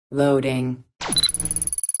Loading.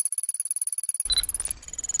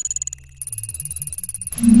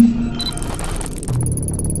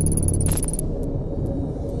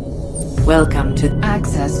 Welcome to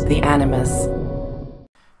Access The Animus.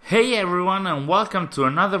 Hey everyone, and welcome to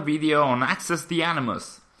another video on Access The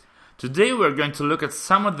Animus. Today we're going to look at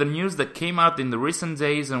some of the news that came out in the recent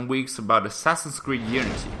days and weeks about Assassin's Creed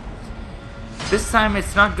Unity. This time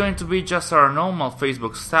it's not going to be just our normal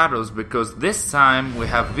Facebook status, because this time we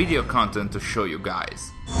have video content to show you guys.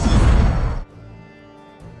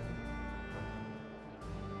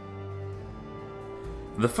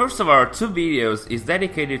 The first of our two videos is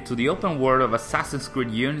dedicated to the open world of Assassin's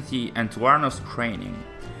Creed Unity and to Arno's training.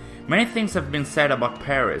 Many things have been said about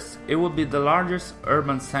Paris. It will be the largest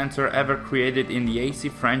urban center ever created in the AC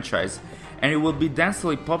franchise, and it will be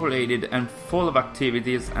densely populated and full of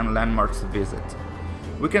activities and landmarks to visit.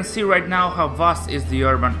 We can see right now how vast is the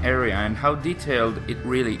urban area and how detailed it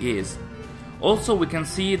really is. Also, we can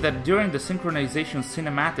see that during the synchronization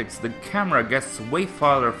cinematics, the camera gets way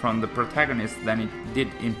farther from the protagonist than it did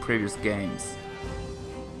in previous games.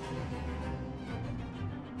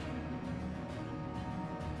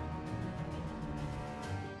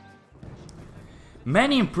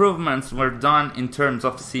 Many improvements were done in terms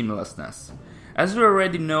of seamlessness. As we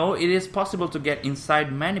already know, it is possible to get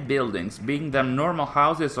inside many buildings, being them normal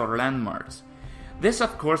houses or landmarks. This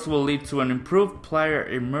of course will lead to an improved player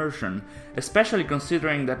immersion, especially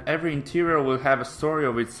considering that every interior will have a story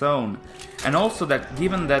of its own, and also that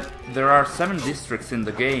given that there are 7 districts in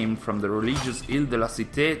the game, from the religious Ile de la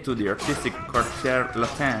Cité to the artistic Quartier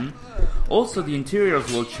Latin, also the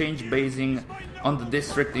interiors will change basing on the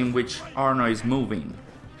district in which Arno is moving.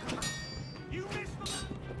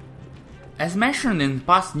 As mentioned in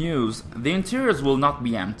past news, the interiors will not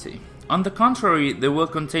be empty. On the contrary, they will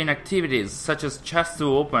contain activities such as chests to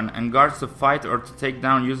open and guards to fight or to take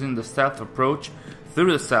down using the stealth approach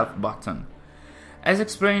through the stealth button. As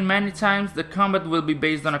explained many times, the combat will be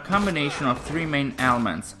based on a combination of 3 main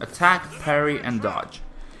elements: attack, parry and dodge.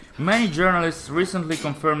 Many journalists recently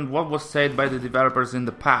confirmed what was said by the developers in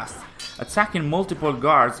the past. Attacking multiple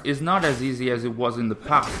guards is not as easy as it was in the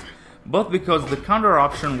past, both because the counter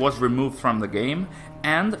option was removed from the game,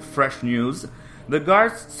 and, fresh news, the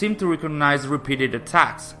guards seem to recognize repeated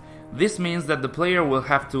attacks. This means that the player will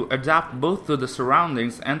have to adapt both to the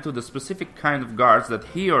surroundings and to the specific kind of guards that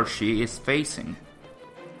he or she is facing.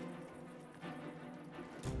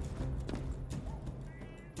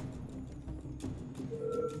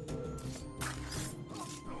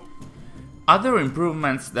 Other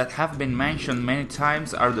improvements that have been mentioned many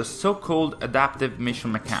times are the so-called adaptive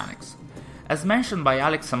mission mechanics. As mentioned by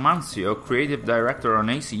Alex Amancio, creative director on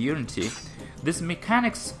AC Unity, these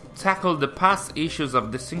mechanics tackle the past issues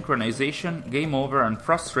of desynchronization, game over and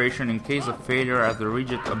frustration in case of failure at a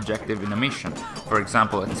rigid objective in a mission, for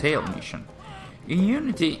example a tail mission. In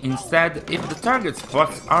Unity, instead, if the target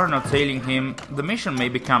spots Arno tailing him, the mission may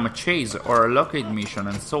become a chase or a locate mission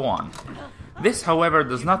and so on. This, however,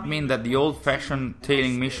 does not mean that the old-fashioned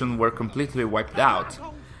tailing missions were completely wiped out.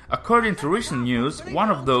 According to recent news,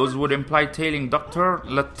 one of those would imply tailing Dr.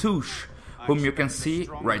 Latouche, whom you can see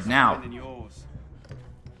right now.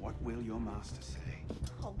 What will your master say?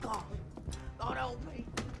 Oh God! God help me!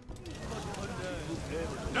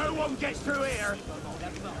 No one gets through here!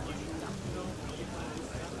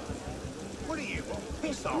 What are you?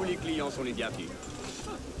 Piss off! Tous les clients sont les bienvenus.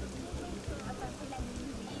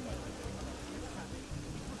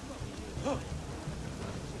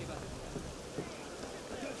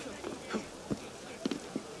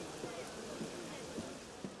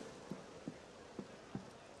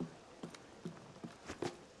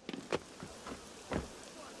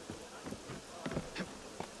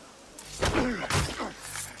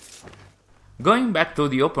 Going back to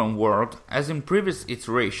the open world, as in previous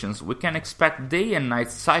iterations, we can expect day and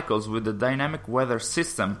night cycles with the dynamic weather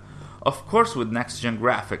system, of course with next-gen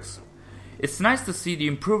graphics. It's nice to see the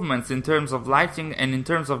improvements in terms of lighting and in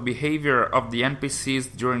terms of behavior of the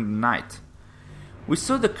NPCs during the night. We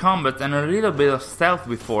saw the combat and a little bit of stealth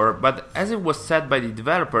before, but as it was said by the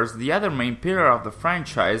developers, the other main pillar of the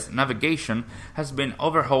franchise, navigation, has been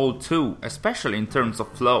overhauled too, especially in terms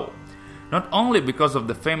of flow. Not only because of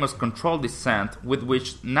the famous control descent, with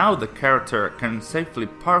which now the character can safely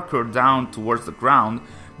parkour down towards the ground,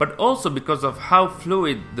 but also because of how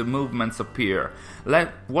fluid the movements appear,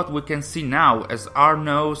 like what we can see now as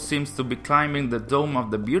Arno seems to be climbing the dome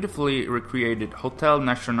of the beautifully recreated Hôtel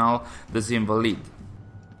National des Invalides.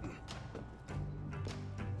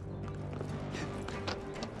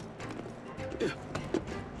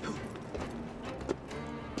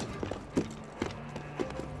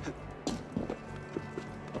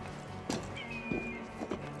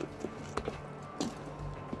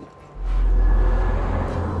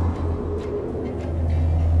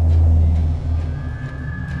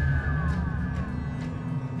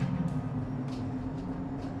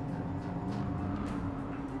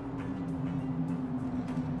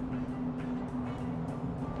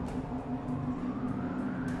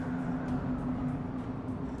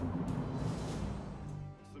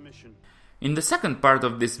 In the second part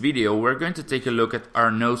of this video, we're going to take a look at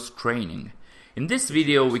Arnaud's training. In this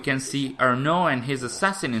video, we can see Arnaud and his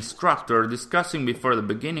assassin instructor discussing before the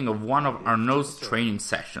beginning of one of Arnaud's training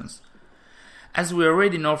sessions. As we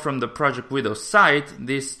already know from the Project Widow site,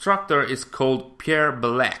 the instructor is called Pierre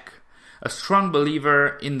Belec, a strong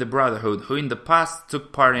believer in the Brotherhood who in the past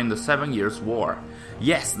took part in the 7 Years' War.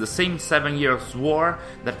 Yes, the same 7 Years' War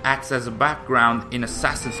that acts as a background in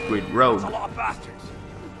Assassin's Creed Rogue.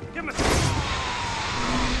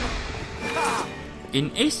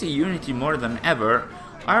 In AC Unity more than ever,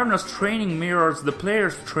 Arnaud's training mirrors the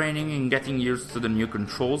player's training in getting used to the new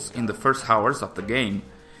controls in the first hours of the game.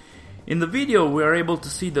 In the video we are able to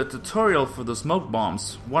see the tutorial for the smoke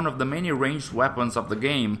bombs, one of the many ranged weapons of the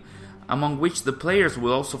game, among which the players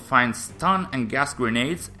will also find stun and gas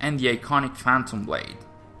grenades and the iconic Phantom Blade.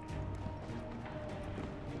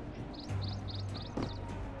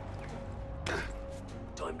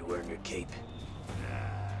 Time to earn your cape.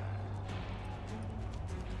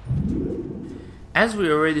 As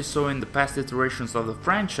we already saw in the past iterations of the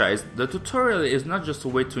franchise, the tutorial is not just a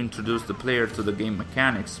way to introduce the player to the game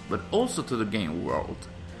mechanics, but also to the game world.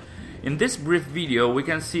 In this brief video, we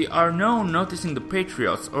can see Arnaud noticing the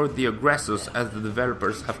Patriots, or the Aggressors as the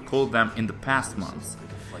developers have called them in the past months.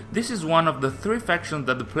 This is one of the 3 factions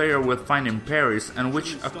that the player will find in Paris and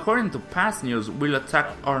which, according to past news, will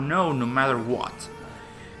attack Arnaud no matter what.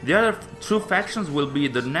 The other 2 factions will be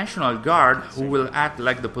the National Guard, who will act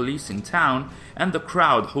like the police in town, and the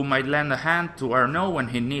Crowd, who might lend a hand to Arnaud when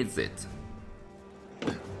he needs it.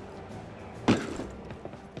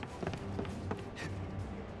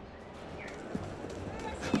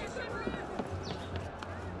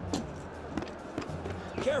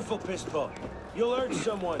 Careful, Pistol. You'll hurt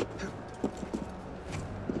someone.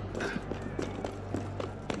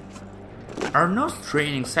 Arnaud's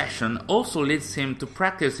training session also leads him to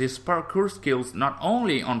practice his parkour skills not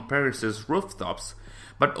only on Paris's rooftops,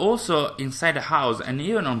 but also inside a house and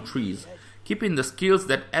even on trees, keeping the skills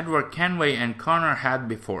that Edward Kenway and Connor had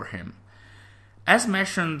before him. As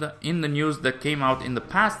mentioned in the news that came out in the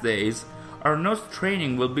past days, Arnaud's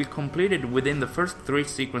training will be completed within the first 3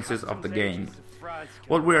 sequences of the game.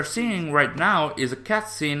 What we are seeing right now is a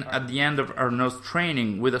cutscene at the end of Arnaud's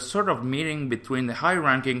training with a sort of meeting between the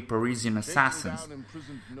high-ranking Parisian assassins.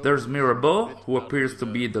 There's Mirabeau, who appears to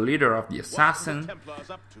be the leader of the assassin,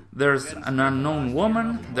 there's an unknown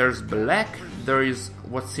woman, there's Belec, there is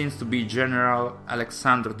what seems to be General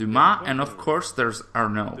Alexandre Dumas, and of course there's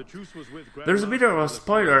Arnaud. There's a bit of a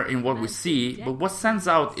spoiler in what we see, but what stands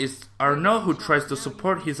out is Arnaud, who tries to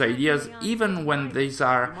support his ideas even when these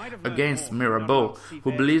are against Mirabeau,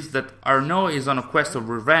 who believes that Arnaud is on a quest of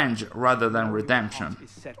revenge rather than redemption.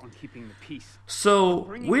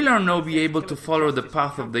 So, will Arnaud be able to follow the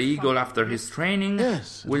path of the eagle after his training?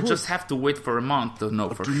 Yes, We'll just have to wait for a month to know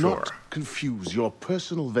for Do sure. not confuse your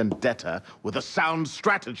personal vendetta with a sound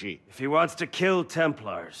strategy. If he wants to kill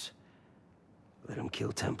Templars, let him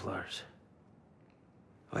kill Templars.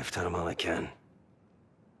 I've done him all I can.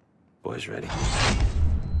 Boys ready?